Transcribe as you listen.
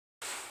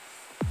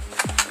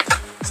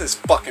This is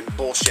fucking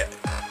bullshit.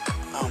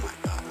 Oh my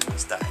god, I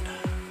almost died.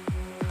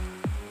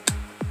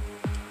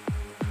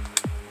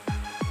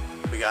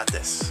 We got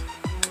this.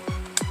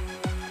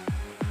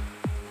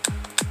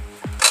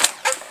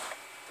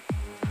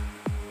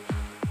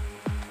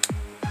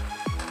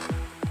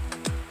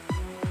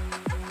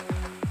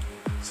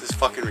 This is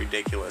fucking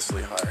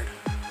ridiculously hard.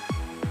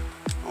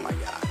 Oh my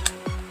god.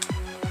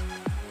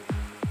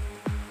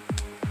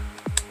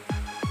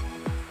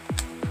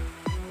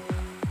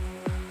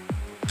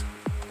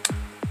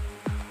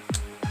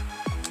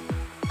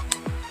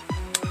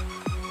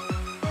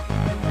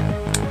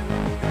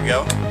 Here we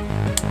go.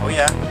 Oh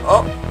yeah.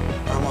 Oh!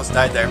 I almost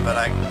died there, but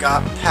I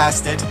got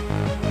past it.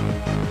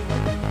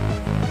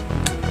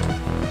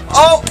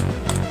 Oh!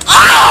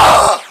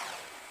 Ah!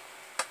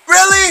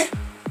 Really?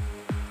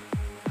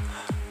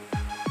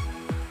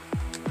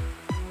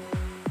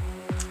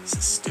 This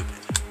is stupid.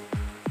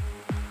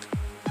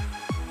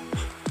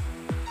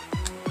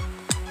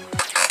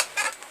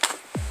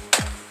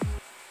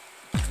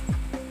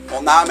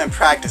 Well, now I'm in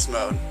practice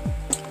mode.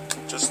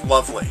 Just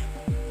lovely.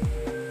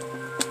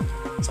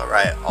 It's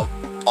alright.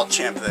 I'll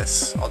champ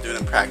this. I'll do it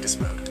in practice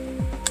mode.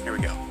 Here we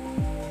go.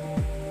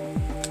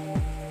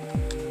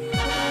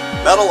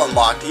 Medal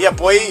unlocked. Yeah,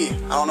 boy. I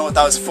don't know what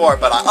that was for,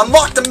 but I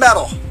unlocked the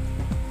medal.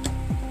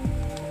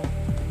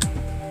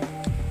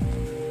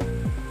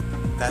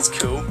 That's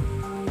cool.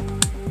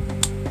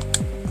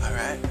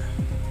 Alright.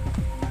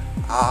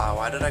 Ah,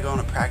 why did I go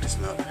into practice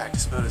mode?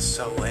 Practice mode is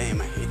so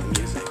lame. I hate the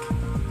music.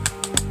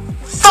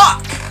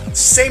 Fuck!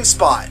 Same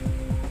spot.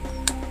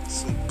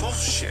 Some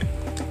bullshit.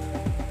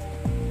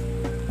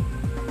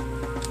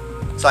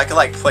 So I could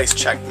like place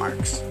check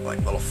marks, like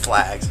little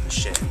flags and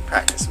shit in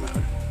practice mode.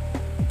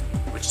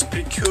 Which is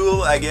pretty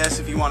cool, I guess,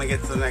 if you want to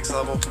get to the next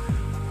level.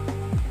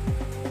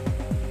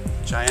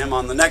 Which I am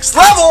on the next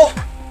level!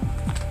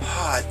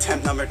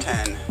 Attempt number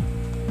 10.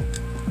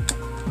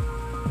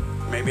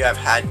 Maybe I've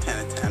had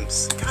 10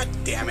 attempts. God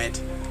damn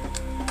it.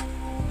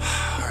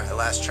 Alright,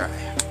 last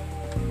try.